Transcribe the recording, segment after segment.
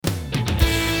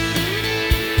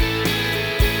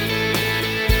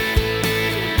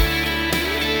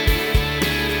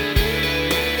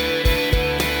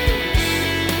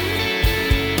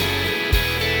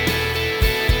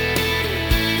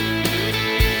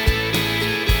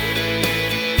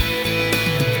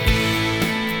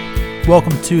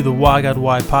Welcome to the Why God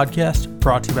Why podcast,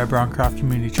 brought to you by Browncroft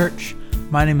Community Church.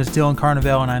 My name is Dylan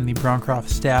Carnevale, and I'm the Browncroft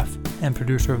staff and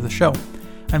producer of the show.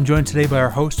 I'm joined today by our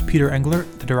host, Peter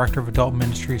Englert, the Director of Adult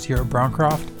Ministries here at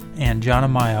Browncroft, and John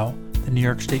Amayo, the New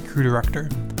York State Crew Director.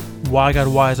 Why God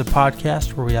Why is a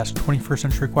podcast where we ask 21st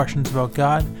century questions about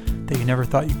God that you never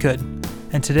thought you could.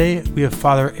 And today we have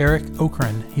Father Eric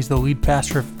Okren. He's the lead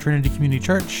pastor of Trinity Community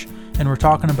Church, and we're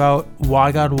talking about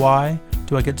why God why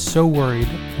do I get so worried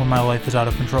when my life is out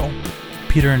of control?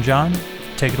 Peter and John,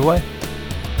 take it away.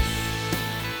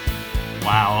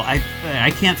 Wow,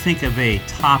 I can't think of a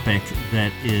topic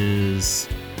that is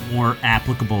more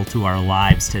applicable to our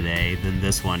lives today than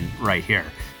this one right here.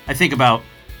 I think about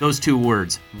those two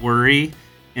words, worry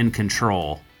and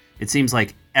control. It seems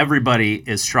like everybody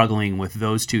is struggling with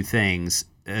those two things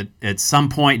at some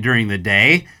point during the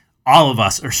day. All of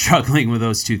us are struggling with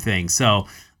those two things. So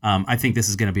I think this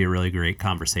is going to be a really great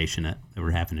conversation that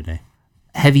we're having today.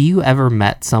 Have you ever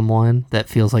met someone that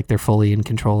feels like they're fully in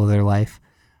control of their life?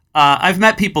 I've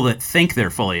met people that think they're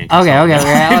fully in control.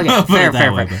 Okay. Fair.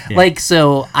 Yeah. Like,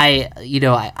 so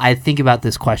I think about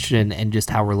this question and just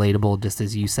how relatable, just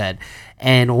as you said.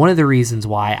 And one of the reasons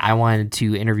why I wanted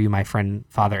to interview my friend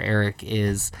Father Eric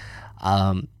is,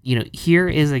 here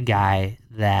is a guy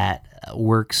that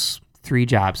works 3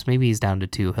 jobs. Maybe he's down to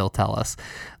 2. He'll tell us.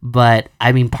 But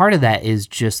I mean, part of that is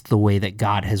just the way that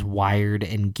God has wired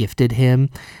and gifted him.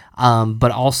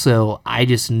 But also, I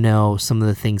just know some of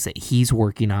the things that he's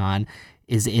working on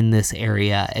is in this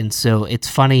area. And so it's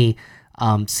funny,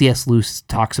 C.S. Lewis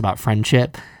talks about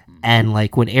friendship. And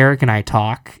like when Eric and I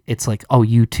talk, it's like, oh,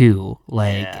 you too.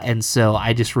 And so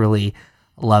I just really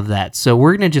love that. So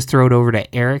we're going to just throw it over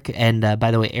to Eric. And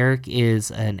by the way, Eric is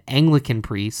an Anglican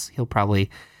priest. He'll probably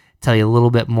tell you a little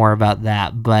bit more about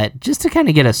that. But just to kind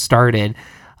of get us started,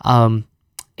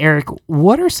 Eric,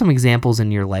 what are some examples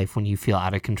in your life when you feel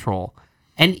out of control?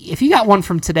 And if you got one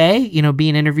from today,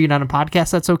 being interviewed on a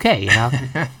podcast, that's okay.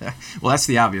 Well, that's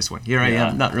the obvious one. Here I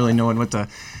am, not really knowing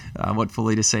what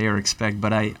fully to say or expect.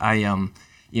 But I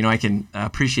can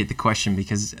appreciate the question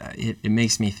because it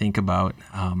makes me think about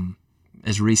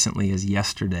as recently as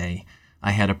yesterday,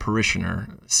 I had a parishioner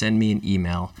send me an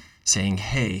email saying,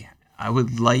 "Hey, I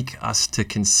would like us to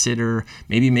consider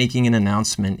maybe making an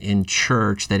announcement in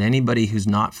church that anybody who's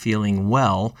not feeling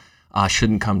well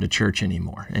shouldn't come to church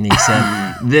anymore." And he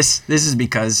said, "This is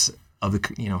because of the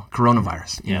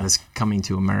coronavirus, that's coming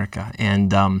to America."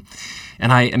 And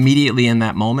I immediately in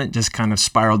that moment just kind of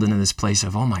spiraled into this place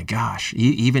of, oh my gosh,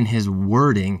 even his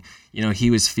wording, he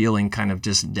was feeling kind of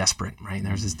just desperate, right?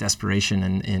 There's this desperation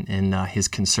in his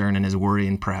concern and his worry,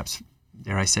 and perhaps,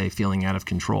 dare I say, feeling out of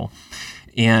control.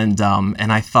 And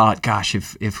I thought, gosh,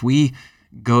 if we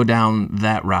go down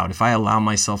that route, if I allow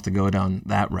myself to go down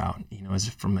that route, as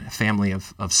from a family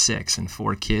of 6 and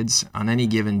 4 kids on any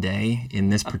given day in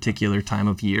this particular time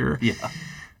of year,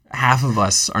 half of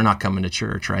us are not coming to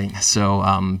church, right? So,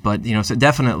 so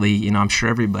definitely, I'm sure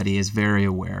everybody is very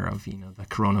aware of, the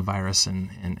coronavirus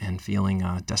and feeling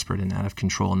desperate and out of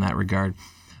control in that regard.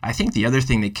 I think the other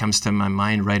thing that comes to my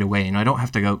mind right away, I don't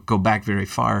have to go back very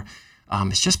far.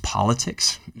 It's just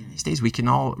politics. These days, we can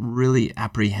all really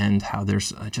apprehend how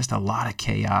there's just a lot of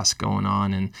chaos going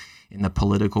on in the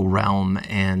political realm,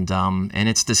 and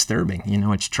it's disturbing.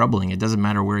 It's troubling. It doesn't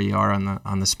matter where you are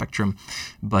on the spectrum,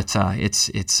 but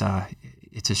it's a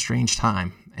strange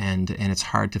time, and it's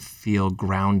hard to feel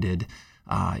grounded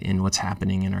in what's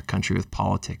happening in our country with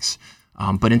politics.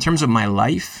 But in terms of my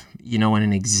life, and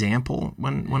an example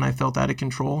when I felt out of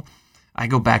control, I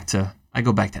go back to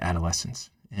adolescence.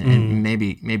 And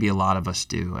maybe a lot of us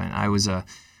do. And I was a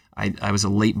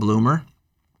late bloomer,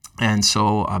 and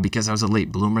so because I was a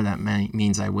late bloomer, that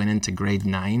means I went into grade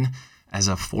 9 as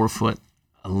a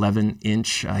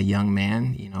 4'11" young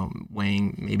man,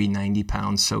 weighing maybe 90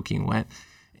 pounds, soaking wet,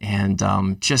 and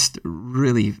just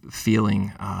really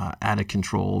feeling out of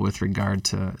control with regard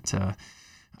to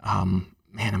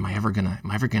man, am I ever gonna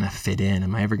fit in?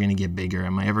 Am I ever gonna get bigger?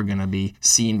 Am I ever gonna be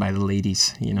seen by the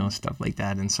ladies? Stuff like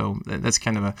that. And so that's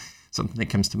kind of something that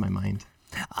comes to my mind.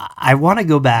 I want to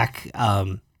go back.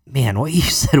 Man, what you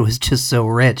said was just so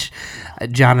rich.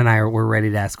 John and I were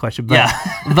ready to ask questions. But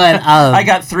I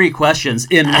got 3 questions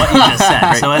in what you just said.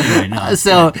 Right. So anyway, no.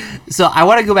 So I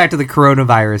want to go back to the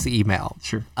coronavirus email.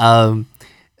 Sure. I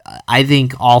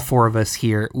think all 4 of us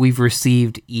here, we've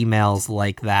received emails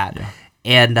like that,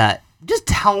 and. Just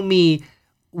tell me,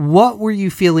 what were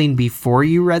you feeling before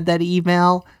you read that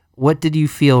email? What did you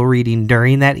feel reading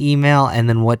during that email? And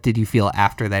then what did you feel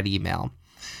after that email?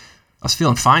 I was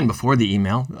feeling fine before the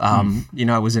email.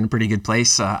 I was in a pretty good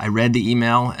place. I read the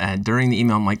email, and during the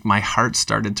email, my heart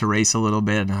started to race a little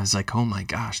bit, and I was like, oh my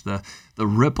gosh, the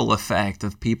ripple effect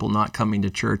of people not coming to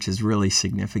church is really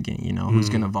significant. Who's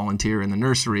going to volunteer in the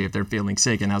nursery if they're feeling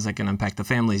sick, and how's that going to impact the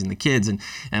families and the kids, and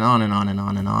on and on and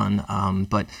on and on.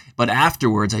 But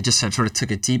afterwards, I just sort of took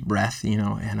a deep breath,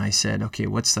 and I said, okay,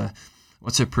 what's a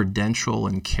prudential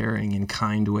and caring and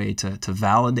kind way to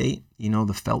validate,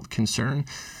 the felt concern,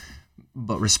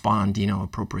 but respond,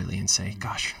 appropriately and say,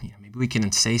 gosh, maybe we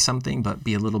can say something, but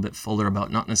be a little bit fuller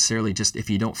about not necessarily just if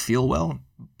you don't feel well,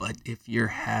 but if you're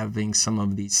having some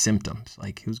of these symptoms,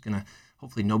 like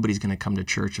hopefully nobody's going to come to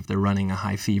church if they're running a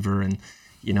high fever and,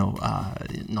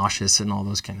 nauseous and all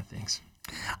those kind of things.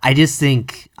 I just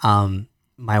think,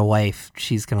 my wife,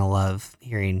 she's going to love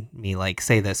hearing me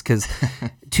say this, because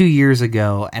 2 years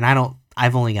ago, and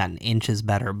I've only gotten inches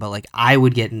better, but I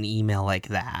would get an email like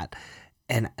that.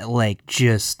 And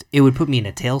it would put me in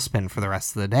a tailspin for the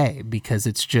rest of the day, because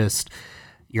it's just,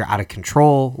 you're out of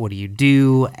control. What do you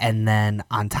do? And then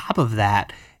on top of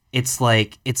that, it's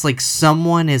like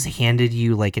someone has handed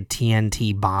you a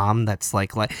TNT bomb that's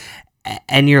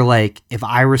and you're like, if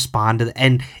I respond to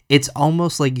and it's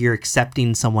almost like you're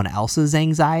accepting someone else's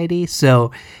anxiety.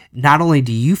 So not only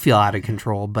do you feel out of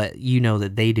control, but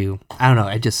that they do. I don't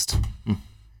know.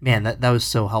 Man, that was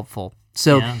so helpful.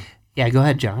 So yeah, go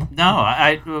ahead, John. No,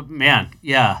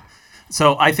 yeah.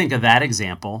 So I think of that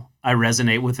example. I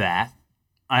resonate with that.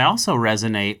 I also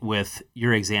resonate with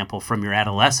your example from your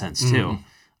adolescence too.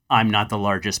 I'm not the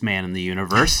largest man in the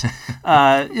universe. We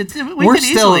could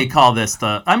easily call this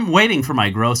I'm waiting for my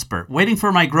growth spurt. Waiting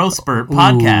for my growth spurt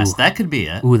podcast. That could be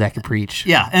it. Ooh, that could preach.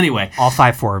 Yeah. Anyway, all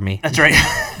 5'4" of me. That's right.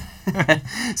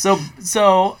 So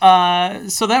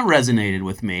that resonated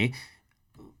with me.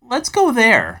 Let's go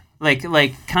there.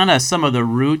 Kind of some of the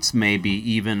roots, maybe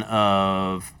even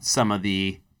of some of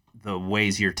the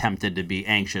ways you're tempted to be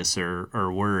anxious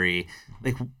or worry.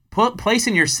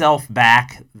 Placing yourself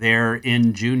back there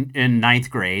in ninth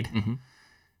grade. Mm-hmm.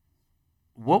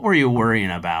 What were you worrying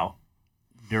about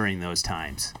during those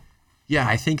times? Yeah,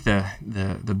 I think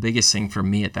the biggest thing for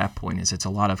me at that point is it's a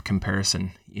lot of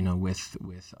comparison, with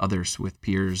others, with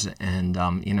peers, and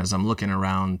as I'm looking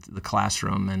around the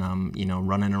classroom and I'm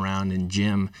running around in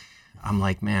gym, I'm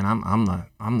like, man,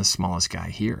 I'm the smallest guy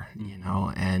here,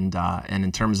 and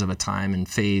in terms of a time and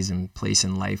phase and place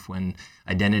in life when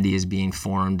identity is being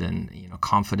formed and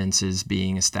confidence is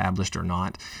being established or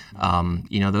not,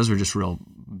 those were just real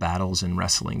battles and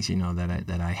wrestlings,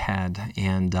 that I had,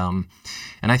 and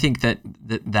I think that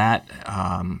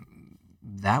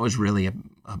was really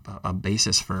a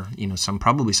basis for some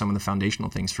of the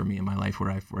foundational things for me in my life where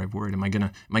I've worried, am I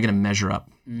gonna measure up?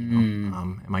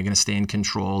 Am I gonna stay in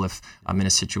control if I'm in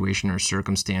a situation or a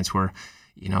circumstance where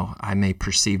I may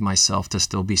perceive myself to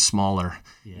still be smaller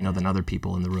than other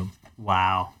people in the room?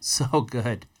 Wow, so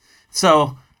good.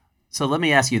 So let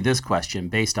me ask you this question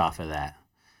based off of that.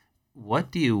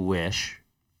 What do you wish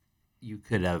you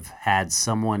could have had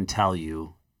someone tell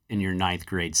you in your ninth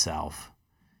grade self?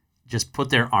 Just put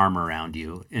their arm around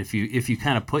you. If you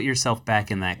kind of put yourself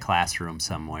back in that classroom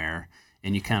somewhere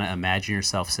and you kind of imagine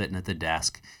yourself sitting at the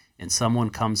desk and someone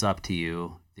comes up to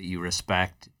you that you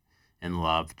respect and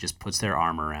love, just puts their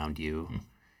arm around you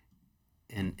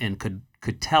and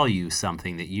could tell you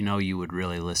something that you would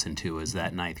really listen to as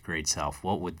that ninth grade self,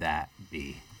 what would that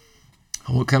be?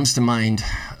 What comes to mind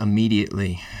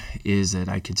immediately is that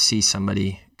I could see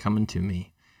somebody coming to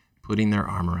me, putting their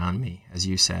arm around me, as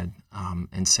you said,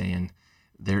 and saying,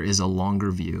 there is a longer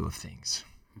view of things.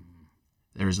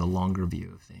 There is a longer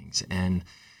view of things. And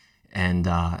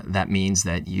that means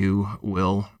that you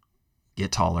will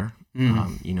get taller.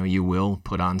 You will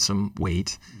put on some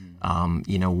weight.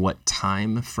 What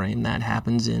time frame that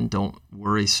happens in, don't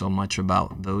worry so much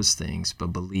about those things,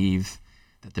 but believe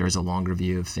that there is a longer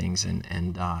view of things,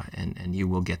 and you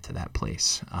will get to that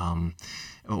place.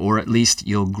 Or at least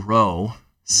you'll grow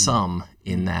some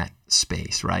in that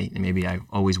space, right? And maybe I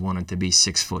always wanted to be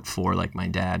 6'4" like my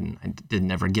dad, and I did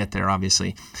never get there,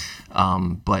 obviously.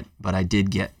 But I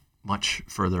did get much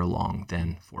further along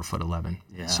than 4'11".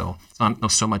 Yeah. So it's don't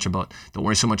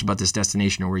worry so much about this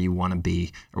destination or where you want to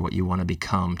be or what you want to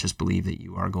become. Just believe that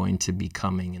you are going to be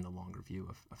coming in the longer view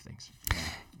of things.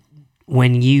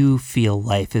 When you feel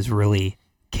life is really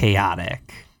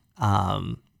chaotic,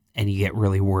 and you get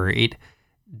really worried,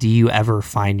 do you ever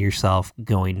find yourself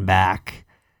going back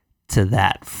to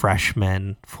that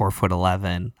freshman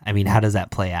 4'11"? I mean, how does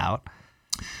that play out?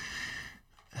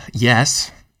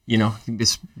 Yes.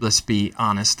 let's be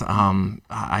honest.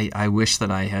 I wish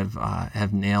that I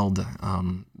have nailed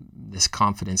this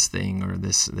confidence thing, or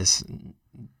this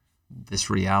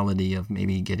reality of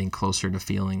maybe getting closer to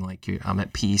feeling like I'm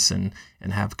at peace and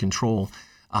have control.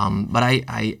 But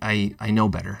I know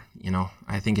better.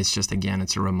 I think it's just, again,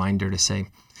 it's a reminder to say,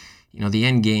 the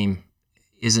end game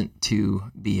isn't to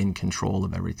be in control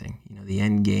of everything. The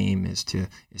end game is to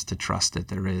trust that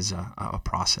there is a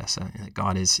process, and that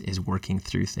God is working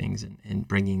through things and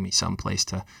bringing me someplace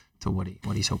to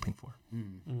what He's hoping for.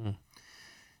 Mm-hmm.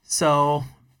 So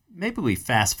maybe we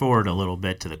fast forward a little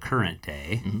bit to the current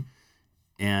day, mm-hmm.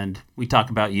 and we talk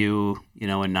about you,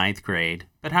 in ninth grade.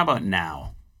 But how about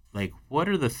now? Like, what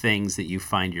are the things that you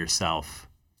find yourself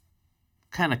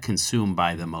kind of consumed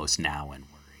by the most now and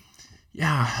worry?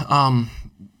 Yeah.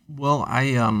 Well,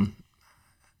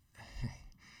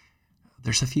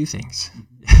 there's a few things.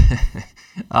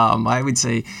 I would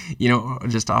say,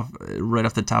 just right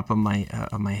off the top of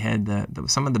my head,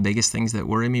 some of the biggest things that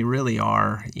worry me really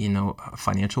are,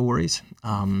 financial worries.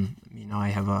 I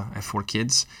have 4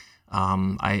 kids.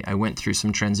 I went through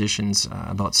some transitions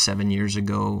about 7 years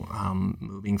ago,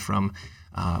 moving from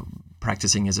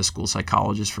practicing as a school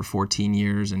psychologist for 14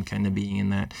 years and kind of being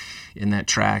in that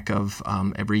track of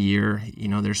every year,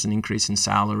 there's an increase in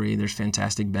salary, there's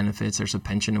fantastic benefits, there's a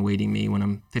pension awaiting me when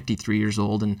I'm 53 years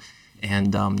old, and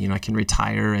I can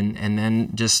retire, and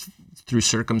then just through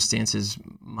circumstances,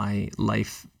 my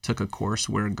life took a course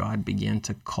where God began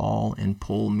to call and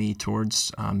pull me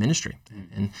towards ministry,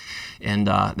 and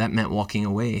that meant walking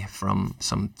away from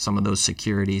some of those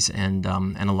securities and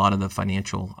a lot of the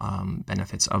financial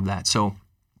benefits of that. So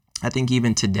I think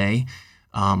even today,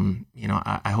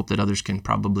 I hope that others can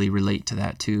probably relate to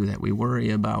that too. That we worry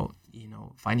about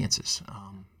finances.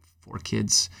 4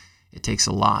 kids, it takes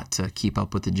a lot to keep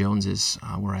up with the Joneses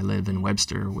where I live in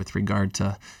Webster with regard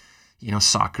to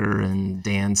soccer and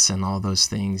dance and all those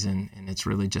things. And it's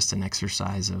really just an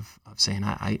exercise of saying,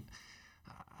 I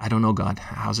don't know, God,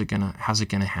 how's it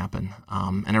gonna happen?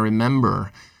 And I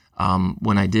remember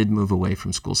when I did move away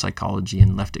from school psychology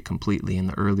and left it completely in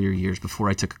the earlier years before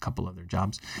I took a couple other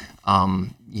jobs,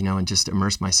 and just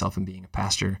immersed myself in being a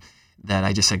pastor, that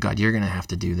I just said, God, you're going to have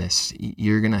to do this.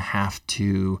 You're going to have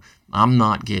to, I'm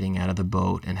not getting out of the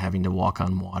boat and having to walk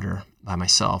on water by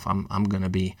myself. I'm going to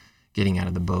be getting out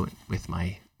of the boat with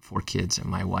my 4 kids and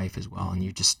my wife as well. And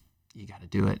you got to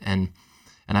do it. And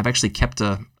I've actually kept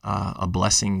a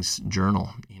blessings journal,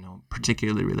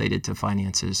 particularly related to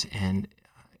finances. And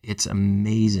it's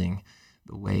amazing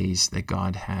the ways that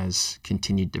God has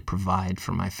continued to provide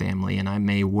for my family. And I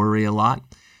may worry a lot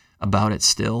about it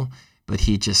still, but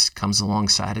He just comes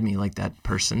alongside of me like that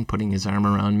person putting His arm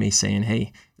around me saying,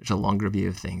 hey, there's a longer view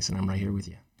of things, and I'm right here with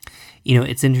you.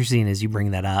 It's interesting as you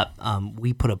bring that up.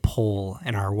 We put a poll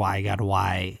in our Why God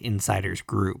Why Insiders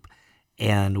group,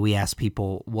 and we asked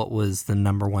people what was the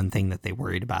number one thing that they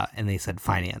worried about, and they said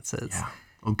finances. Yeah.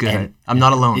 Oh, good. I'm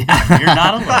not alone. You're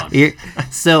not alone.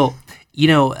 So,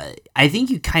 I think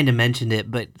you kind of mentioned it,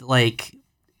 but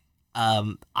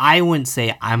I wouldn't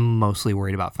say I'm mostly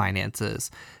worried about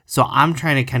finances. So I'm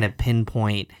trying to kind of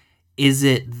pinpoint, is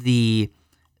it the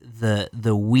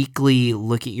weekly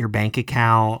look at your bank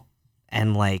account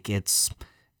and it's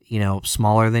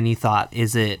smaller than you thought?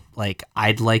 Is it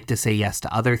I'd like to say yes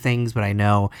to other things, but I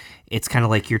know it's kind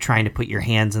of you're trying to put your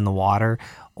hands in the water?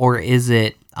 Or is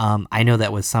it I know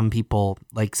that with some people,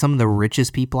 some of the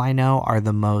richest people I know are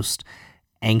the most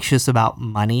anxious about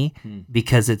money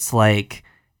because it's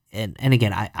and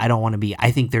again, I don't want to be,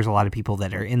 I think there's a lot of people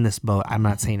that are in this boat. I'm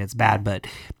not saying it's bad, but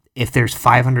if there's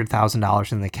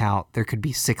 $500,000 in the account, there could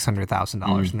be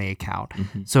 $600,000 in the account.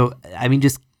 Mm-hmm. So,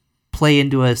 just play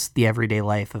into us the everyday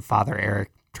life of Father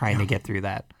Eric trying to get through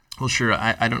that. Well, sure.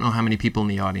 I don't know how many people in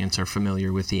the audience are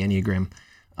familiar with the Enneagram.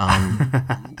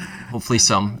 Hopefully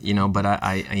some, but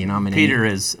I'm an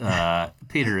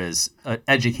Peter is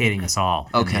educating us all.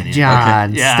 Okay,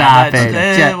 John, okay. Stop it.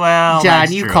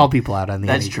 John, you true. call people out on the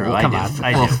That's Enneagram. true. Come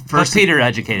I do. But Peter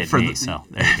educated me, so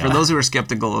there you go. For those who are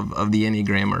skeptical of the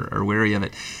Enneagram or wary of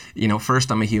it, first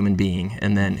I'm a human being,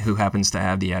 and then who happens to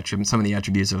have some of the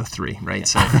attributes of a 3, right?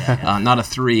 So not a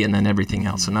 3 and then everything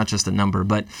else. So not just a number,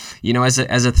 but as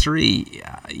a 3,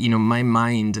 my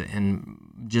mind and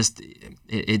just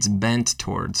it's bent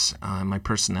towards my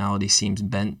personality seems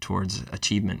bent towards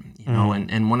achievement,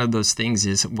 and one of those things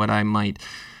is what I might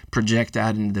project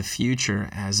out into the future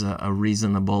as a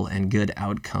reasonable and good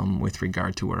outcome with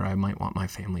regard to where I might want my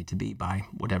family to be by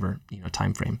whatever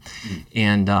time frame,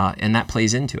 and that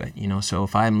plays into it. So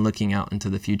if I'm looking out into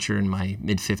the future in my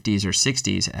mid 50s or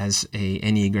 60s as a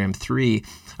Enneagram 3,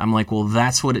 I'm like, well,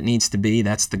 that's what it needs to be.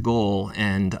 That's the goal,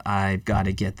 and I've got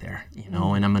to get there.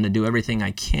 And I'm going to do everything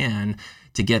I can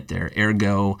to get there.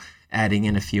 Ergo, adding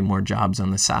in a few more jobs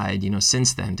on the side,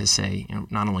 since then, to say,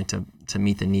 not only to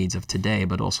meet the needs of today,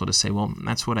 but also to say, well,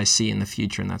 that's what I see in the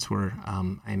future, and that's where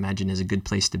I imagine is a good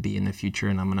place to be in the future,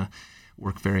 and I'm going to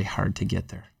work very hard to get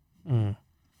there.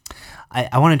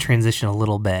 I want to transition a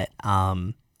little bit.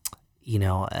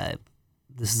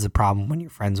 This is a problem when you're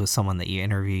friends with someone that you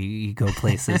interview, you go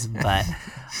places, but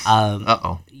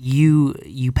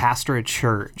you pastor a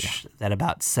church that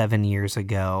about 7 years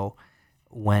ago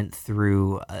went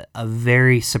through a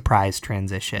very surprise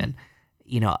transition.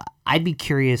 I'd be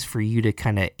curious for you to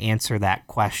kind of answer that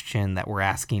question that we're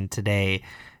asking today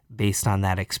based on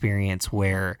that experience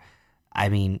where,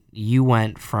 you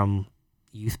went from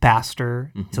youth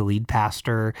pastor to lead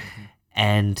pastor.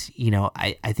 And,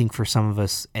 I think for some of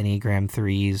us Enneagram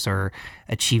 3s or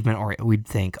achievement, or we'd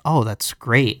think, oh, that's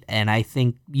great. And I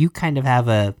think you kind of have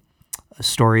a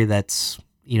story that's,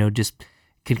 just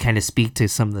could kind of speak to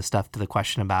some of the stuff, to the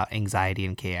question about anxiety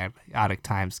and chaotic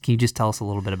times. Can you just tell us a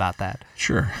little bit about that?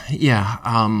 Sure. Yeah.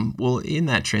 Well, in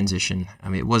that transition,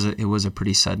 it was a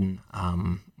pretty sudden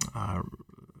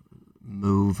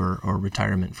move or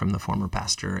retirement from the former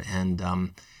pastor, and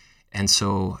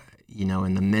so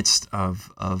in the midst of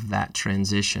that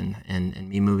transition and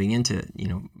me moving into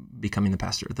becoming the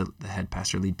pastor, the head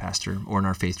pastor, lead pastor, or in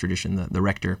our faith tradition, the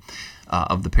rector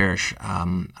of the parish,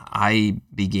 I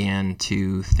began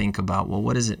to think about, well,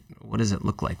 what does it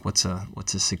look like? What's a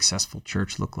successful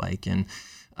church look like? And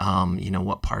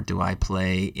what part do I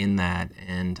play in that?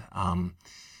 And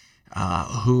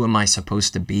who am I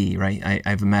supposed to be, right?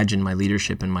 I've imagined my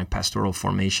leadership and my pastoral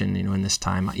formation, in this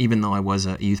time, even though I was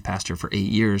a youth pastor for 8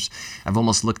 years, I've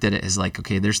almost looked at it as like,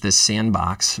 okay, there's this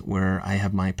sandbox where I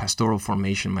have my pastoral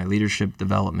formation, my leadership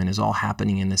development is all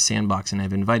happening in this sandbox, and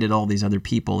I've invited all these other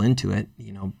people into it,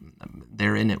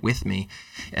 they're in it with me,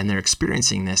 and they're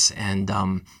experiencing this, and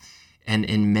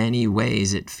in many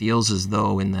ways, it feels as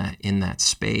though in that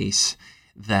space,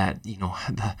 that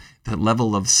the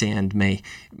level of sand may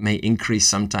increase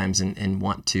sometimes and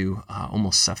want to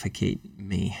almost suffocate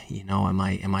me.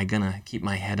 Am I gonna keep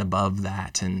my head above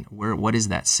that? And what is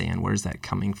that sand? Where is that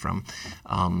coming from?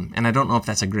 And I don't know if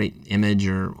that's a great image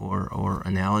or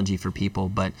analogy for people,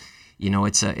 but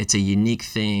it's a unique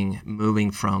thing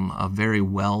moving from a very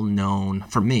well-known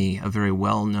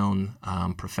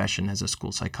profession as a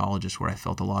school psychologist, where I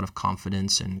felt a lot of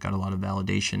confidence and got a lot of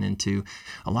validation, into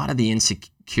a lot of the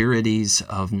insecurities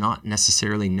of not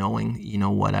necessarily knowing,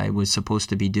 what I was supposed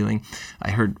to be doing. I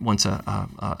heard once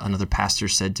another pastor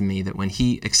said to me that when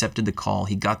he accepted the call,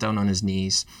 he got down on his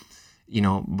knees,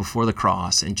 before the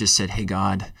cross and just said, "Hey,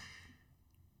 God,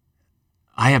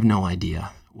 I have no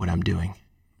idea what I'm doing.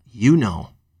 You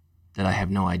know that I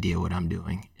have no idea what I'm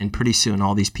doing. And pretty soon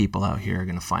all these people out here are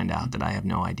going to find out that I have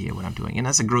no idea what I'm doing." And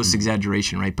that's a gross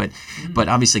exaggeration, right? But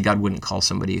obviously God wouldn't call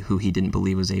somebody who he didn't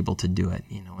believe was able to do it,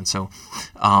 And so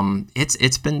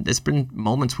it's been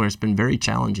moments where it's been very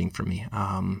challenging for me.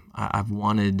 I've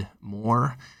wanted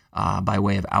more by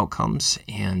way of outcomes,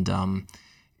 and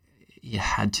you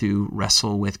had to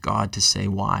wrestle with God to say,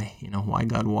 why? Why,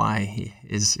 God, why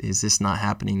is this not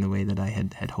happening the way that I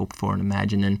had hoped for and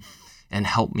imagined? And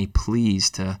help me, please,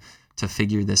 to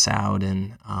figure this out.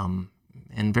 And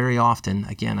very often,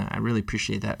 again, I really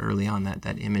appreciate that early on,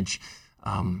 that image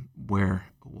where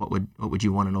what would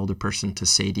you want an older person to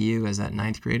say to you as that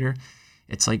ninth grader?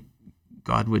 It's like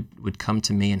God would come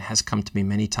to me, and has come to me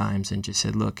many times, and just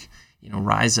said, look,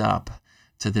 rise up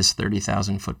to this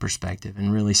 30,000-foot perspective,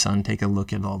 and really, son, take a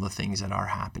look at all the things that are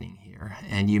happening here.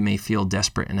 And you may feel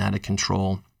desperate and out of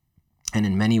control, and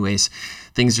in many ways,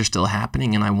 things are still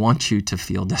happening, and I want you to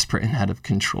feel desperate and out of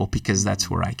control, because that's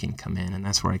where I can come in, and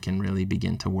that's where I can really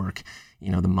begin to work,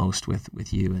 the most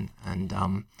with you,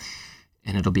 and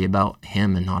it'll be about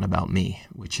him and not about me,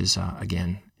 which is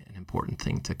again an important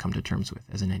thing to come to terms with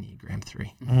as an Enneagram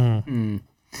 3. Mm-hmm.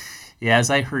 Yeah, as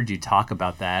I heard you talk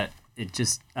about that,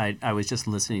 I was just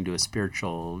listening to a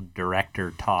spiritual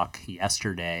director talk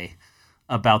yesterday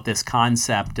about this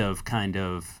concept of kind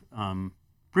of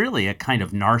really a kind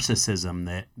of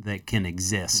narcissism that can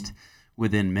exist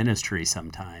within ministry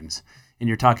sometimes. And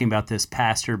you're talking about this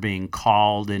pastor being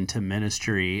called into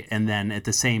ministry, and then at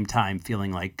the same time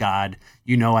feeling like, God,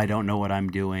 I don't know what I'm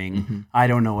doing. Mm-hmm. I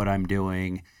don't know what I'm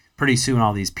doing. Pretty soon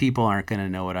all these people aren't going to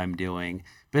know what I'm doing.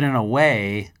 But in a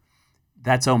way,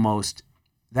 that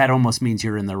almost means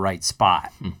you're in the right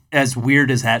spot. As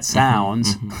weird as that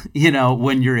sounds,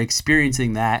 when you're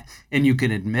experiencing that and you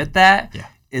can admit that,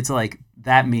 it's like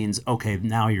that means, okay,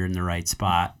 now you're in the right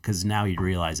spot because now you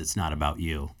realize it's not about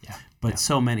you. Yeah. But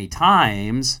so many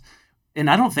times, and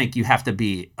I don't think you have to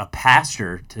be a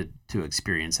pastor to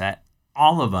experience that.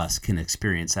 All of us can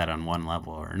experience that on one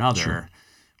level or another,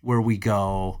 where we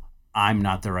go, I'm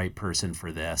not the right person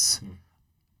for this.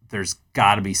 There's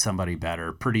got to be somebody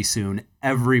better. Pretty soon,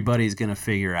 everybody's going to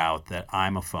figure out that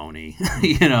I'm a phony.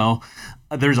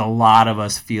 There's a lot of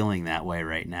us feeling that way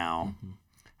right now.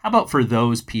 How about for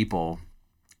those people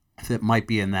that might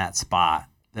be in that spot,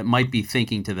 that might be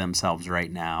thinking to themselves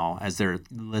right now as they're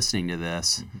listening to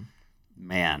this,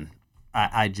 man,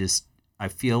 I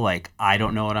feel like I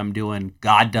don't know what I'm doing.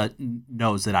 God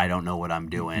knows that I don't know what I'm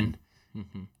doing.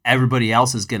 Everybody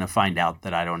else is going to find out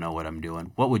that I don't know what I'm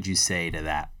doing. What would you say to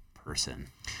that person?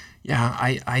 Yeah,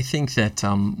 I think that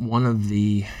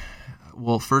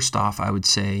first off, I would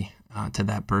say to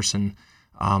that person,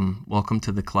 welcome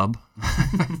to the club.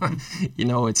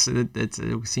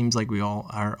 It seems like we all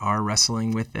are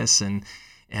wrestling with this, and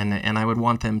I would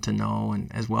want them to know,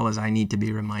 and as well as I need to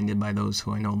be reminded by those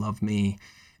who I know love me,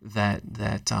 that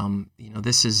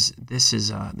this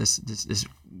is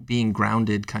being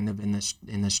grounded kind of in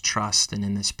this trust and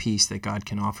in this peace that God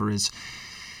can offer is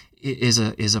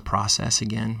a process,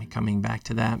 again, coming back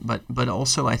to that, but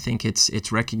also I think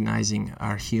it's recognizing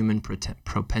our human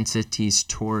propensities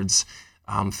towards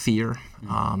fear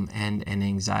and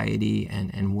anxiety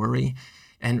and worry.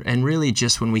 And really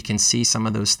just when we can see some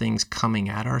of those things coming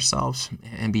at ourselves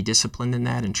and be disciplined in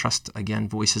that and trust, again,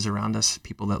 voices around us,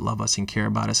 people that love us and care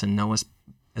about us and know us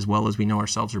as well as we know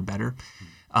ourselves or better,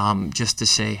 just to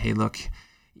say, hey, look,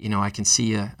 I can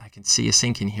see you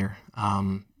sinking here.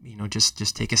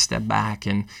 Just take a step back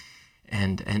and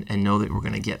know that we're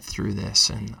going to get through this.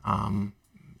 And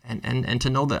to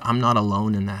know that I'm not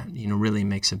alone in that, really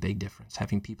makes a big difference.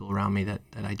 Having people around me that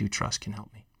I do trust can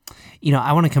help me.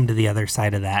 I want to come to the other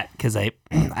side of that because I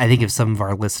think of some of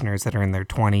our listeners that are in their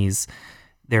 20s.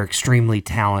 They're extremely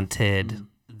talented.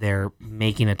 They're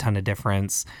making a ton of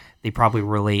difference. They probably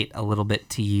relate a little bit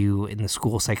to you in the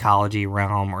school psychology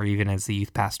realm or even as the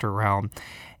youth pastor realm.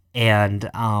 And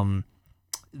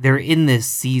they're in this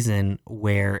season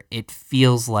where it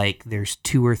feels like there's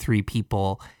 2 or 3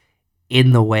 people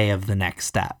in the way of the next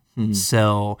step.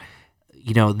 So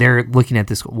they're looking at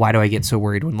this, why do I get so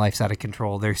worried when life's out of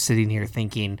control? They're sitting here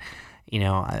thinking,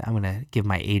 I'm going to give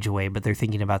my age away, but they're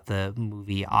thinking about the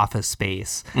movie Office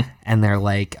Space. And they're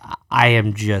like, I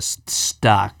am just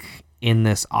stuck in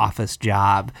this office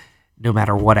job, no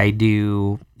matter what I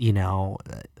do, no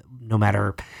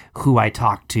matter who I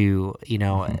talk to,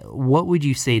 what would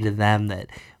you say to them that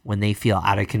when they feel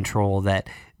out of control, that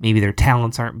maybe their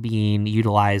talents aren't being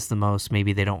utilized the most,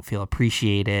 maybe they don't feel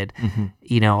appreciated?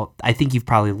 I think you've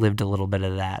probably lived a little bit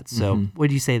of that. So what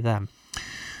do you say to them?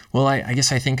 Well, I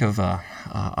guess I think of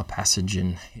a passage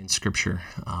in Scripture,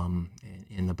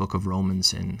 in the book of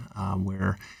Romans, and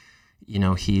where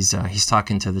he's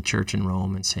talking to the church in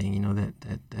Rome and saying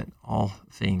that all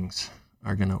things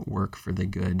are going to work for the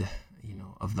good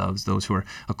of those who are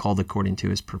called according to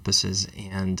His purposes,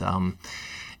 and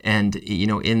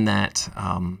in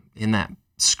that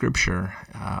scripture,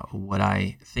 what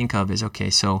I think of is,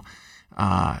 okay, so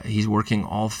He's working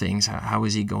all things. How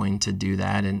is He going to do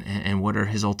that? And what are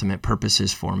His ultimate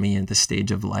purposes for me at this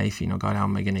stage of life? God, how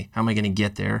am I going to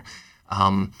get there?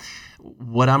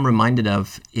 What I'm reminded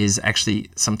of is actually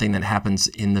something that happens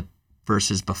in the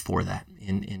verses before that,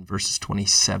 in verses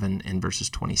 27 and verses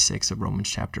 26 of Romans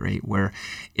chapter 8, where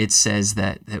it says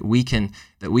that we can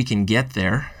get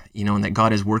there, and that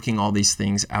God is working all these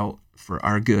things out for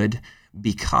our good,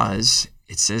 because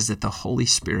it says that the Holy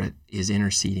Spirit is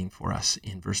interceding for us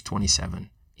in verse 27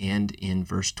 and in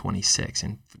verse 26.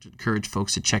 And encourage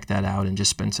folks to check that out and just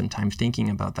spend some time thinking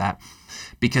about that,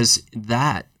 because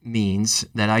that means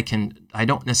that I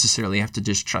don't necessarily have to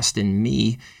just trust in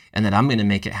me and that I'm going to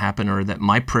make it happen, or that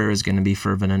my prayer is going to be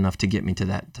fervent enough to get me to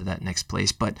that next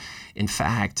place. But in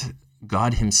fact,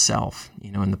 God Himself,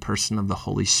 in the person of the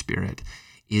Holy Spirit,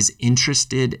 is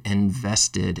interested and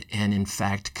vested and in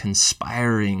fact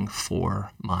conspiring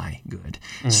for my good.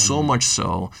 So much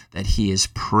so that He is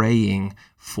praying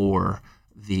for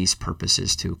these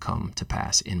purposes to come to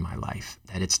pass in my life,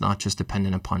 that it's not just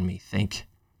dependent upon me. Thank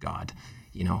God.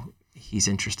 He's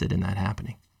interested in that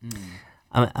happening.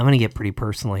 I'm going to get pretty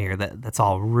personal here. That's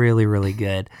all really, really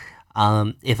good.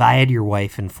 If I had your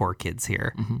wife and 4 kids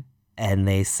here and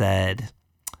they said,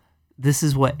 this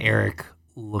is what Eric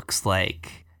looks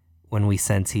like when we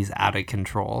sense he's out of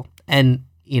control. And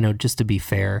just to be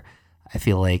fair, I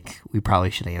feel like we probably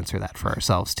should answer that for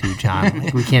ourselves too, John.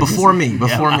 Like we can't before me, please.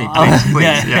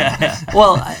 Yeah.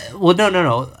 Well,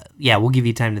 no. Yeah, we'll give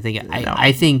you time to think.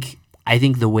 I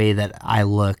think the way that I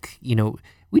look,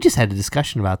 we just had a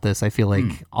discussion about this. I feel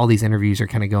like all these interviews are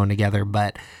kind of going together,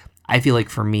 but I feel like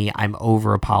for me, I'm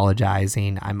over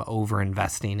apologizing. I'm over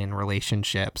investing in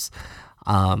relationships.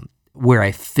 Where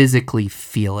I physically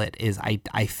feel it is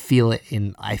I feel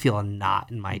a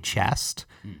knot in my chest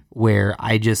where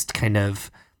I just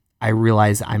I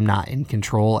realize I'm not in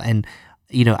control. And,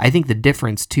 I think the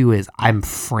difference too is I'm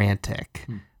frantic.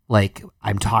 Like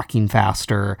I'm talking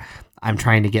faster. I'm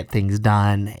trying to get things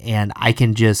done, and I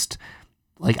can just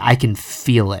I can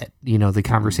feel it. The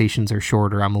conversations are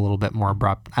shorter. I'm a little bit more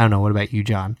abrupt. I don't know. What about you,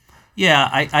 John? Yeah,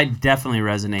 I definitely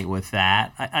resonate with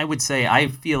that. I would say I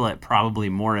feel it probably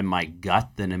more in my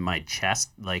gut than in my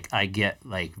chest. Like I get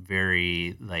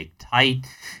very tight,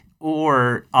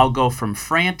 or I'll go from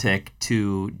frantic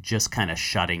to just kind of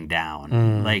shutting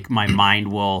down. Like my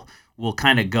mind will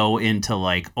kind of go into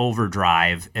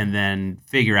overdrive and then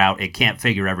figure out it can't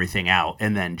figure everything out,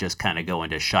 and then just kind of go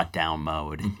into shutdown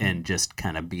mode and just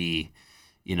kind of be,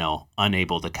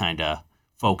 unable to kind of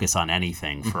focus on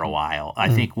anything for a while. I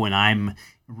think when I'm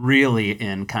really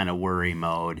in kind of worry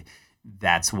mode,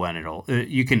 that's when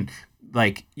you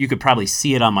could probably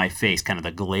see it on my face, kind of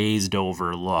the glazed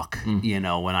over look, when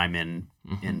I'm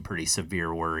in pretty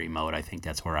severe worry mode. I think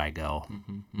that's where I go.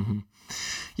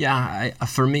 Yeah,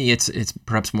 for me, it's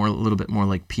perhaps a little bit more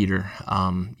like Peter.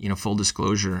 Full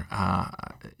disclosure,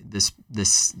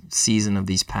 this season of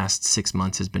these past 6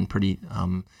 months has been pretty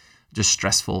just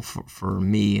stressful for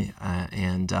me,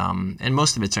 and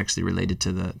most of it's actually related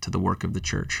to the work of the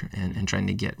church and trying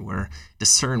to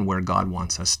discern where God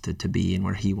wants us to be and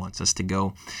where He wants us to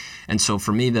go. And so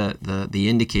for me, the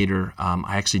indicator,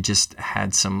 I actually just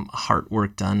had some heart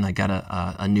work done. I got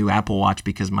a new Apple Watch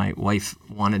because my wife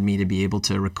wanted me to be able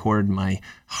to record my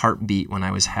heartbeat when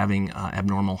I was having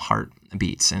abnormal heart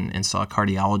beats, and so a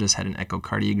cardiologist had an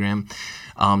echocardiogram.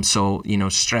 So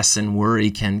stress and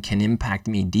worry can impact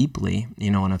me deeply,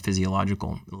 on a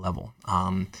physiological level,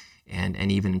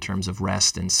 and even in terms of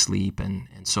rest and sleep, and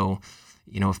so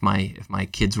if my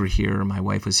kids were here or my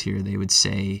wife was here, they would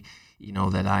say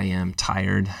that I am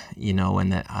tired,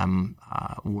 and that I'm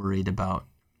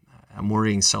I'm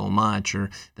worrying so much, or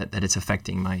that it's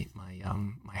affecting my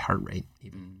heart rate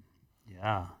even.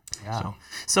 Yeah.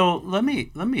 So let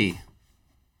me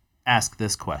ask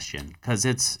this question, because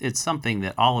it's something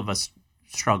that all of us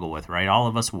struggle with, right? All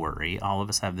of us worry. All of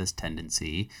us have this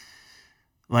tendency.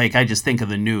 I just think of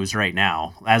the news right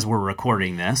now as we're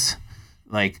recording this.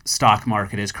 Stock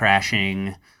market is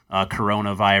crashing.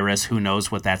 Coronavirus, who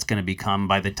knows what that's going to become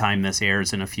by the time this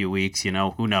airs in a few weeks,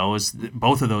 who knows?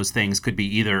 Both of those things could be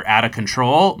either out of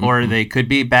control or they could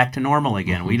be back to normal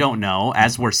again. We don't know.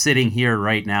 As we're sitting here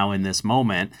right now in this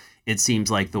moment, it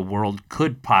seems like the world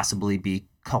could possibly be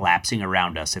collapsing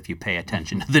around us if you pay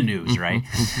attention to the news, right?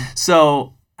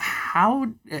 So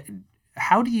how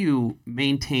do you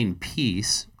maintain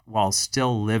peace while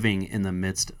still living in the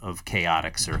midst of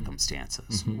chaotic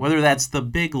circumstances? Whether that's the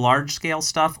big, large-scale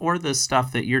stuff or the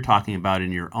stuff that you're talking about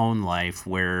in your own life,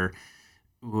 where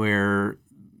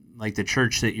the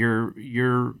church that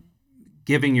you're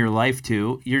giving your life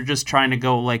to, you're just trying to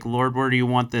go Lord, where do you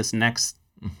want this next?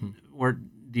 Where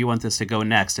do you want this to go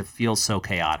next? It feels so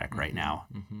chaotic right now.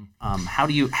 How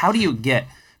do you get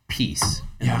peace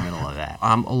in the middle of that?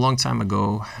 A long time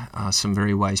ago, some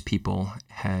very wise people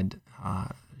had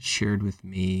shared with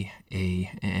me and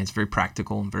it's very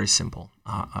practical and very simple,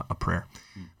 a prayer,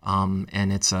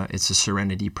 and it's a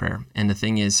serenity prayer. And the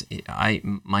thing is,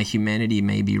 my humanity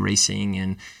may be racing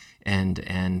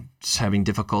and having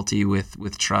difficulty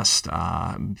with trust,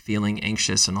 feeling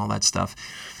anxious and all that stuff.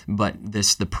 But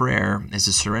the prayer is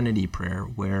a serenity prayer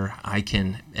where I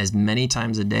can, as many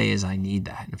times a day as I need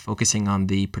that, and focusing on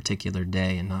the particular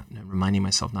day and not reminding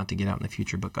myself not to get out in the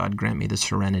future, but God, grant me the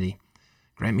serenity.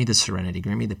 Grant me the serenity.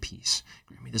 Grant me the peace.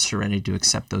 Grant me the serenity to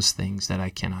accept those things that I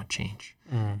cannot change.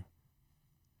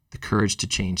 The courage to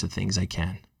change the things I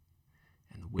can.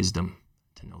 And the wisdom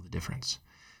to know the difference.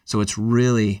 So it's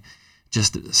really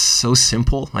just so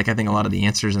simple. I think a lot of the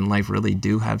answers in life really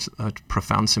do have a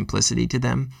profound simplicity to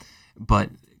them. But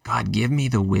God, give me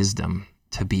the wisdom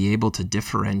to be able to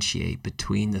differentiate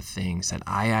between the things that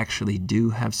I actually do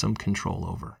have some control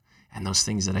over and those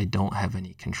things that I don't have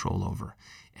any control over.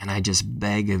 And I just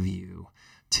beg of you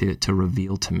to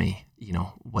reveal to me,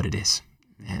 what it is.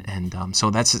 And so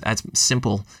that's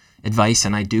simple advice.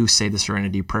 And I do say the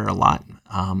serenity prayer a lot.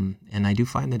 And I do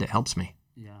find that it helps me.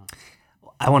 Yeah.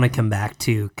 I want to come back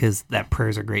to, because that prayer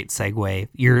is a great segue.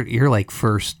 Your like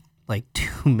first like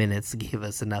 2 minutes gave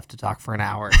us enough to talk for an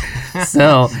hour.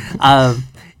 So,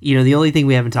 the only thing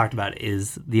we haven't talked about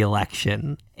is the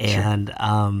election. And,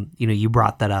 you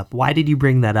brought that up. Why did you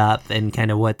bring that up, and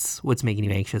kind of what's making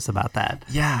you anxious about that?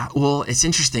 Yeah, well, it's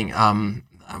interesting.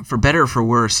 For better or for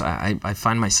worse, I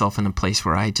find myself in a place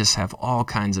where I just have all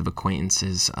kinds of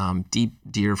acquaintances, deep,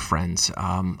 dear friends,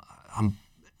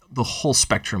 the whole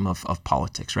spectrum of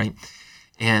politics, right?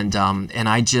 And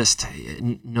I just,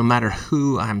 no matter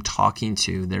who I'm talking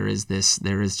to, there is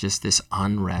just this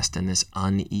unrest and this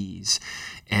unease,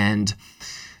 and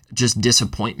just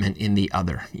disappointment in the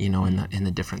other, in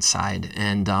the different side,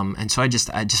 and so I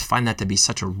just find that to be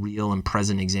such a real and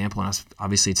present example. And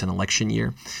obviously, it's an election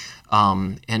year,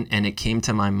 and it came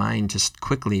to my mind just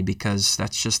quickly because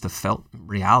that's just the felt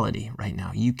reality right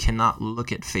now. You cannot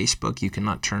look at Facebook, you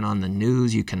cannot turn on the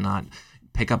news, you cannot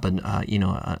pick up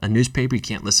a newspaper, you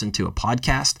can't listen to a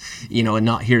podcast, and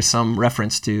not hear some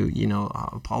reference to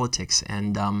politics.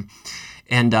 And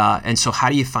so how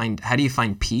do you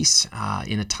find peace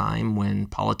in a time when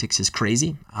politics is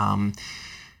crazy?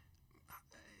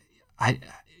 I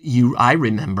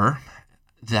remember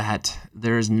that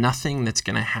there is nothing that's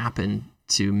going to happen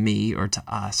to me or to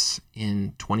us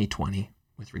in 2020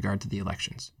 with regard to the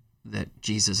elections that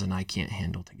Jesus and I can't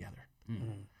handle together.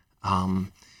 Mm-hmm.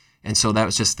 And so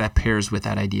that pairs with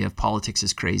that idea of politics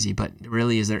is crazy, but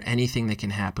really, is there anything that can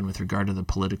happen with regard to the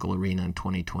political arena in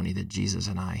 2020 that Jesus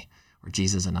and I, or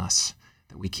Jesus and us,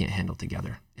 that we can't handle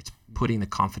together? It's putting the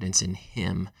confidence in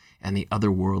Him and the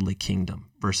otherworldly kingdom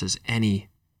versus any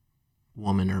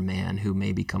woman or man who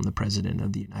may become the president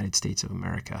of the United States of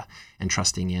America, and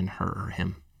trusting in her or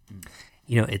him.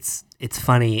 It's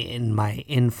funny, in my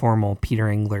informal Peter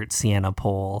Englert Siena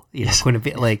poll,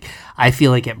 like, I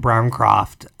feel like at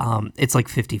Browncroft, it's like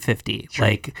 50-50. Sure.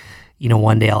 Like,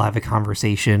 one day I'll have a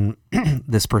conversation,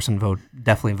 this person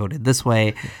definitely voted this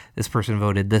way, this person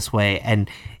voted this way, and,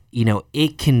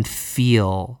 it can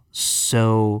feel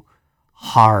so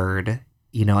hard,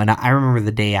 and I remember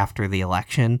the day after the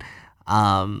election,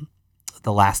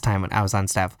 the last time when I was on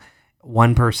staff,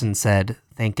 one person said,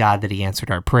 "Thank God that He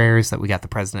answered our prayers, that we got the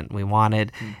president we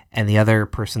wanted." And the other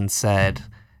person said,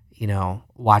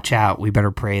 "Watch out, we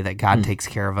better pray that God takes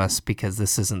care of us, because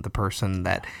this isn't the person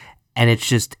that..." And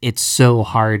it's so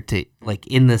hard to, like,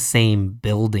 in the same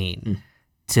building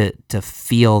to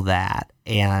feel that,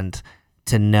 and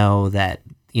to know that,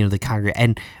 the congregation,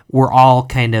 and we're all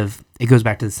kind of, it goes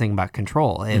back to this thing about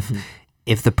control.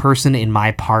 If the person in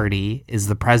my party is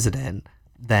the president,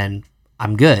 then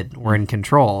I'm good. We're in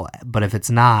control. But if it's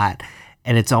not,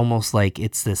 and it's almost like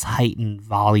it's this heightened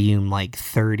volume, like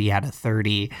 30 out of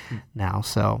 30 now.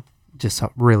 So just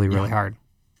really, really hard.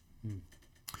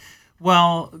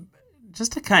 Well,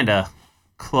 just to kind of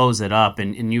close it up,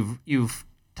 and you've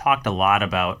talked a lot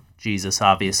about Jesus,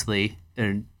 obviously,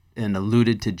 and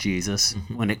alluded to Jesus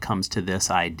when it comes to this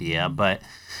idea. But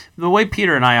the way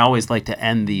Peter and I always like to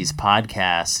end these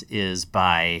podcasts is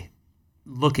by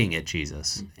looking at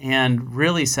Jesus and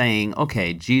really saying,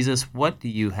 okay, Jesus, what do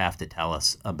you have to tell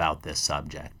us about this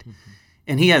subject?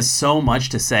 And He has so much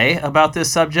to say about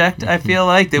this subject, I feel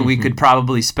like, that we could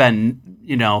probably spend,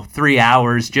 3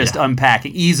 hours just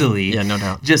unpacking easily. Yeah, no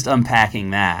doubt. Just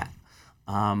unpacking that.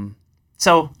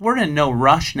 So we're in no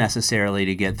rush necessarily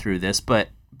to get through this, but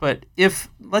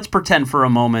let's pretend for a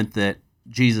moment that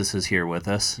Jesus is here with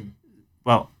us.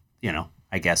 Well,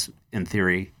 I guess in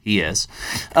theory He is.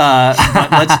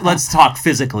 But let's talk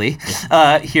physically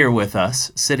here with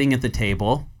us, sitting at the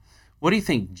table. What do you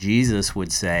think Jesus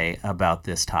would say about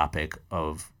this topic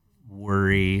of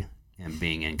worry and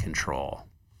being in control?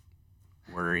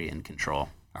 Worry and control.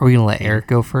 Are we gonna let Eric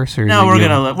go first, or no? We're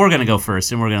gonna go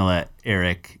first, and we're gonna let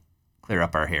Eric clear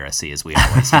up our heresy, as we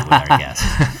always do with our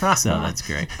guests. So that's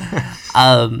great.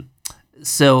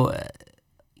 So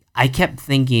I kept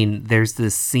thinking, there's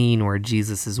this scene where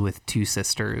Jesus is with two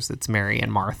sisters. It's Mary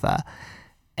and Martha.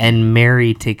 And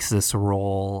Mary takes this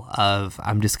role of,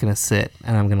 I'm just going to sit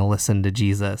and I'm going to listen to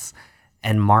Jesus.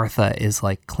 And Martha is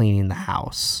like cleaning the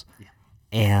house. Yeah.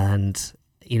 And,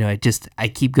 I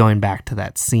keep going back to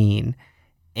that scene.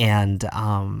 And,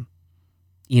 I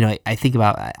think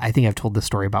I've told the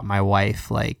story about my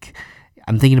wife. Like,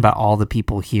 I'm thinking about all the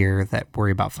people here that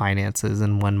worry about finances.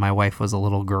 And when my wife was a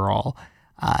little girl,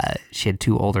 she had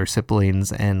two older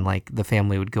siblings, and like the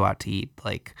family would go out to eat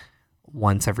like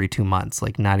once every 2 months,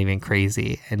 like not even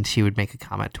crazy. And she would make a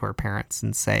comment to her parents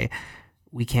and say,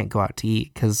 "We can't go out to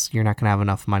eat because you're not going to have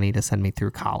enough money to send me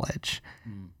through college."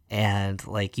 And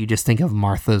like, you just think of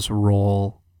Martha's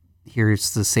role.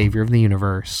 Here's the Savior of the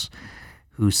universe.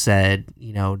 who said,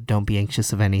 don't be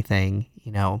anxious of anything,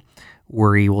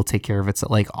 worry will take care of it. So,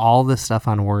 like, all this stuff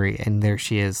on worry. And there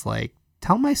she is, like,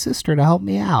 tell my sister to help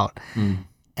me out. And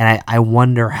I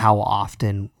wonder how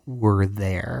often we're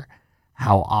there,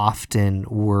 how often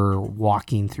we're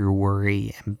walking through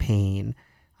worry and pain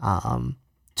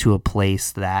to a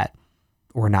place that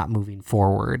we're not moving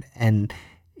forward. And,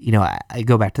 I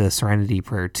go back to the serenity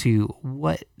prayer too.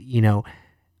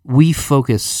 We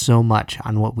focus so much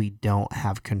on what we don't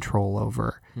have control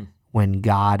over when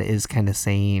God is kind of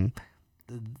saying,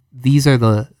 this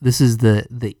is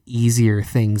the easier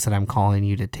things that I'm calling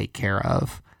you to take care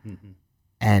of.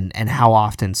 And how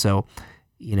often. So,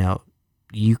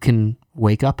 you can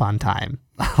wake up on time,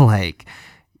 like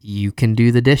you can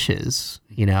do the dishes,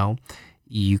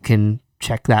 you can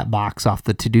check that box off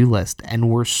the to-do list. And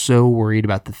we're so worried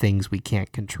about the things we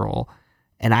can't control.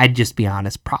 And I'd just be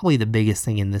honest, probably the biggest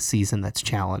thing in this season that's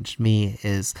challenged me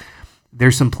is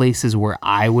there's some places where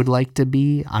I would like to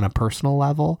be on a personal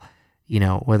level,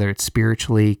 whether it's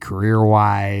spiritually,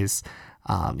 career-wise,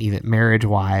 even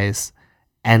marriage-wise.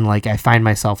 And like, I find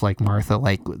myself like Martha,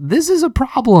 like, this is a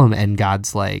problem. And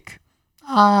God's like,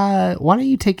 why don't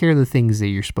you take care of the things that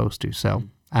you're supposed to? So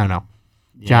I don't know.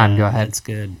 John, go ahead. That's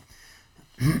good.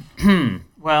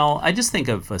 Well, I just think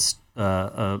of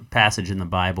a passage in the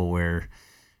Bible where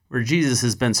Jesus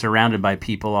has been surrounded by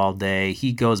people all day.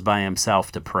 He goes by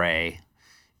himself to pray.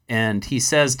 And he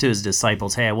says to his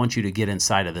disciples, hey, I want you to get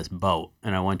inside of this boat,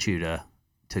 and I want you to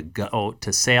go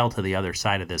to sail to the other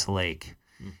side of this lake.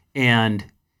 And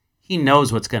he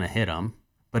knows what's going to hit him,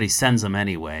 but he sends them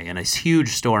anyway. And a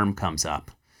huge storm comes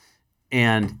up.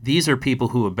 And these are people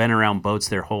who have been around boats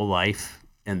their whole life,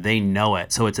 and they know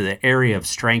it. So it's an area of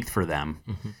strength for them.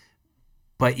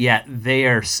 But yet they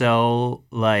are so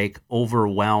like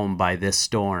overwhelmed by this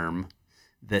storm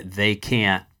that they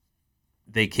can't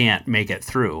make it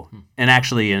through. And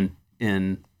actually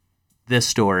in this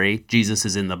story, Jesus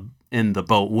is in the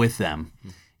boat with them,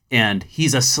 and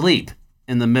he's asleep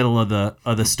in the middle of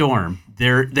the storm.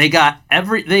 They're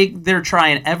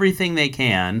trying everything they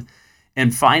can,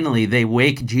 and finally they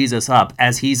wake Jesus up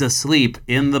as he's asleep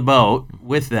in the boat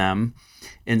with them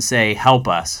and say, help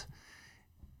us.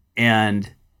 And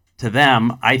to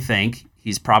them, I think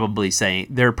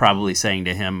they're probably saying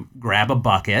to him, grab a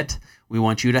bucket. We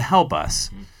want you to help us.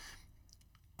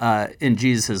 And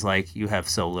Jesus is like, you have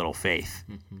so little faith.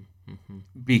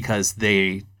 Because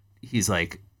he's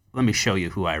like, let me show you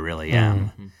who I really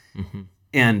am.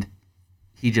 And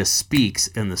he just speaks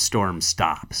and the storm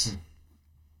stops.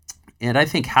 And I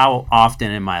think how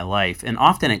often in my life, and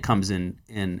often it comes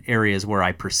in areas where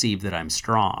I perceive that I'm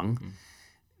strong,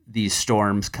 these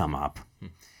storms come up.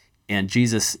 And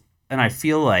Jesus, and I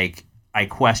feel like I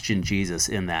question Jesus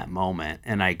in that moment,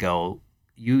 and I go,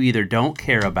 you either don't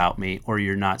care about me or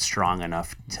you're not strong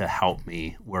enough to help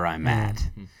me where I'm at.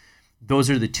 Those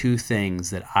are the two things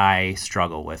that I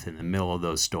struggle with in the middle of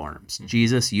those storms.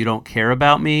 Jesus, you don't care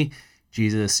about me.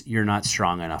 Jesus, you're not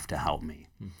strong enough to help me.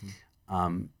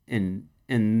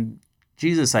 And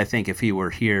Jesus, I think if he were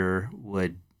here,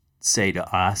 would say to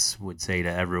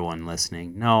everyone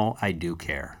listening, no, I do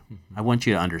care. I want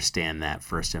you to understand that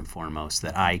first and foremost,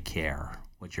 that I care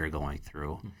what you're going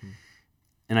through.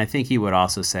 And I think he would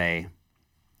also say,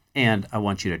 and I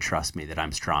want you to trust me that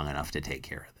I'm strong enough to take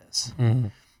care of this.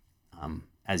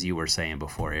 As you were saying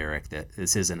before, Eric, that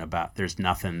this isn't about, there's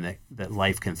nothing that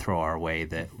life can throw our way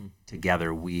that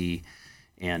together we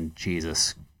and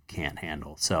Jesus can't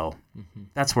handle. So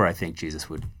that's where I think Jesus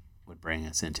would bring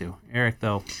us into. Eric,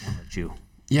 though, I'll let you.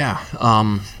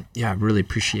 I really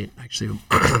appreciate actually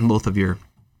both of your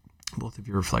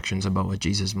reflections about what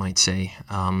Jesus might say.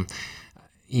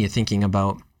 Thinking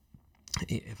about,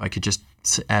 if I could just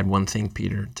add one thing,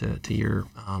 Peter, to your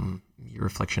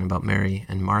reflection about Mary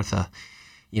and Martha.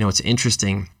 It's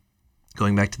interesting,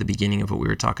 going back to the beginning of what we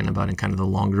were talking about and kind of the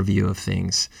longer view of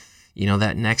things,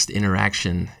 that next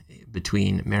interaction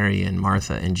between Mary and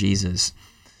Martha and Jesus,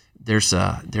 there's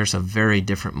a very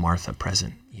different Martha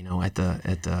present.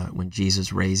 When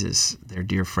Jesus raises their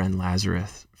dear friend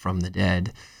Lazarus from the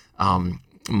dead,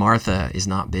 Martha is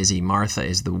not busy. Martha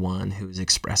is the one who's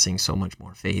expressing so much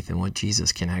more faith in what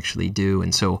Jesus can actually do.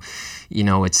 And so,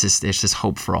 it's just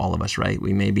hope for all of us, right?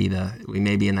 We may be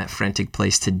in that frantic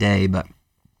place today, but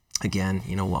again,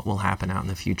 what will happen out in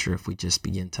the future if we just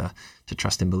begin to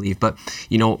trust and believe. But,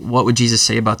 what would Jesus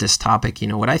say about this topic?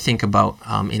 What I think about,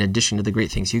 in addition to the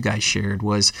great things you guys shared,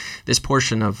 was this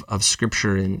portion of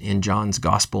Scripture in John's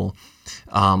Gospel,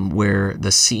 where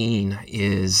the scene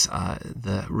is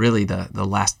the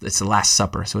Last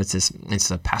Supper. So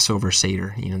it's a Passover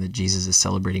Seder, that Jesus is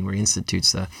celebrating, where he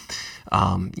institutes the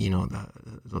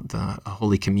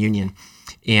Holy Communion.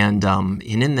 And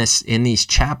in these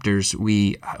chapters,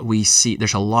 we see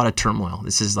there's a lot of turmoil.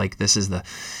 This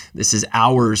is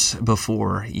hours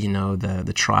before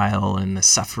the trial and the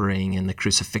suffering and the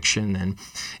crucifixion,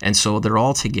 and so they're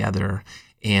all together.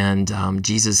 And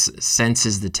Jesus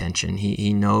senses the tension.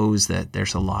 He knows that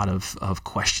there's a lot of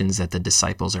questions that the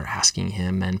disciples are asking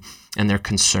him, and they're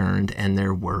concerned, and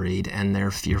they're worried, and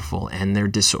they're fearful, and they're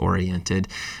disoriented.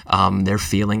 They're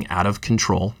feeling out of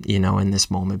control, in this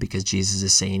moment, because Jesus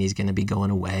is saying he's going to be going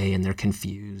away, and they're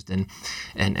confused,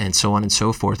 and so on and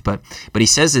so forth. But he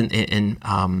says in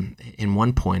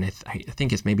one point, I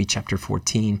think it's maybe chapter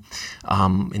 14,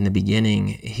 in the beginning,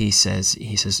 he says,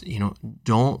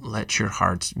 don't let your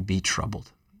hearts be troubled.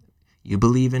 You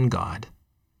believe in God,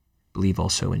 believe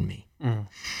also in me.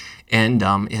 And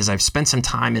as I've spent some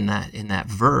time in that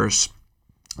verse,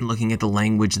 looking at the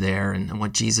language there and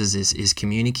what Jesus is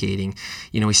communicating,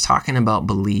 he's talking about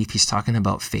belief, he's talking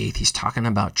about faith, he's talking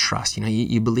about trust.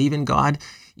 You believe in God,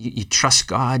 you trust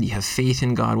God, you have faith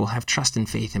in God. Well, have trust and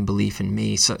faith and belief in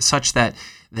me, such that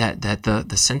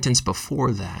the sentence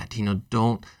before that,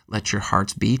 don't let your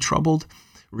hearts be troubled.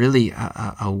 Really,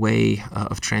 a way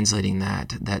of translating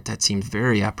that seems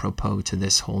very apropos to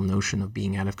this whole notion of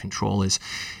being out of control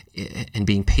and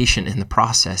being patient in the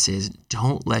process is,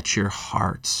 don't let your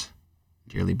hearts,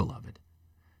 dearly beloved,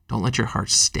 don't let your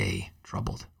hearts stay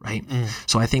troubled, right?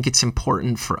 So I think it's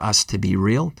important for us to be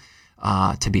real,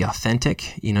 to be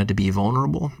authentic, to be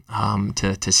vulnerable,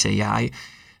 to say,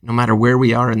 no matter where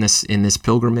we are in this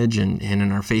pilgrimage and in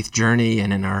our faith journey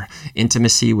and in our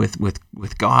intimacy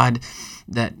with God,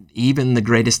 that even the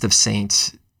greatest of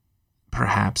saints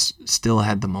perhaps still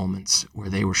had the moments where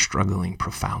they were struggling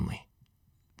profoundly.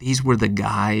 These were the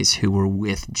guys who were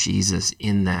with Jesus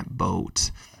in that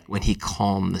boat when he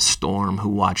calmed the storm, who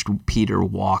watched Peter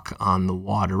walk on the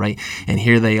water, right? And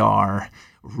here they are,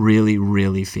 really,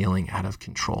 really feeling out of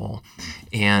control.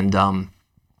 And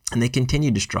they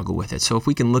continued to struggle with it. So if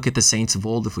we can look at the saints of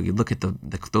old, if we could look at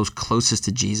those closest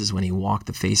to Jesus when he walked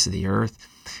the face of the earth,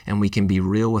 and we can be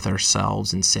real with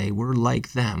ourselves and say, we're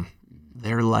like them.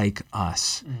 They're like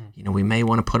us. We may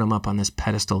want to put them up on this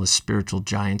pedestal as spiritual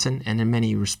giants, and in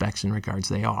many respects and regards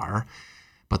they are,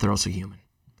 but they're also human.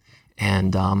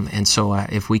 And so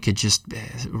if we could just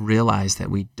realize that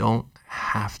we don't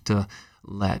have to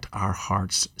let our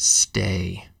hearts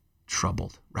stay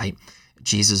troubled, right?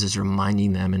 Jesus is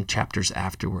reminding them in chapters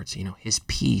afterwards, his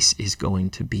peace is going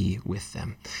to be with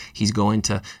them.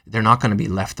 They're not going to be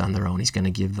left on their own. He's going to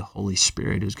give the Holy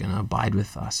Spirit who's going to abide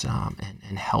with us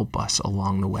and help us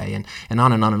along the way, and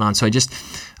on and on and on. So I just,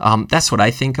 that's what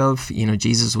I think of.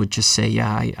 Jesus would just say,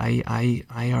 I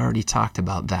already talked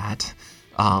about that.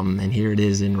 And here it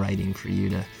is in writing for you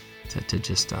to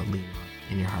just lean on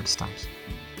in your hardest times.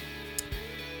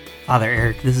 Father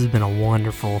Eric, this has been a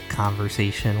wonderful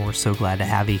conversation. We're so glad to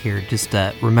have you here. Just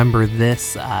remember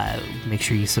this, make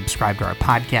sure you subscribe to our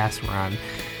podcast. We're on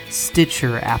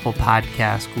Stitcher, Apple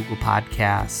Podcasts, Google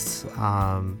Podcasts,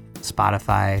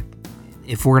 Spotify.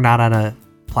 If we're not on a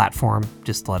platform,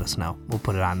 just let us know. We'll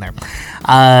put it on there.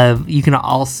 You can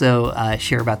also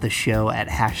share about the show at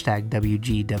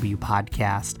 #WGW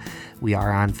Podcast. We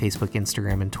are on Facebook,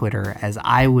 Instagram, and Twitter. As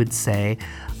I would say,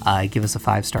 give us a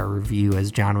 5-star review. As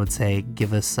John would say,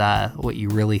 give us what you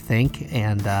really think.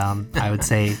 And I would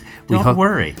say, Don't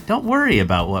worry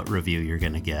about what review you're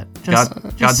going to get.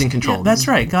 God's in control. Yeah, that's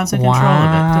right. God's in control of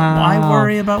it. Why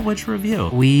worry about which review?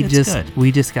 We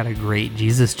just got a great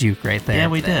Jesus juke right there. Yeah,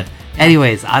 we did.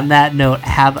 Anyways, on that note,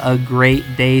 have a great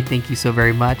day. Thank you so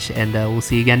very much, and we'll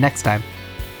see you again next time.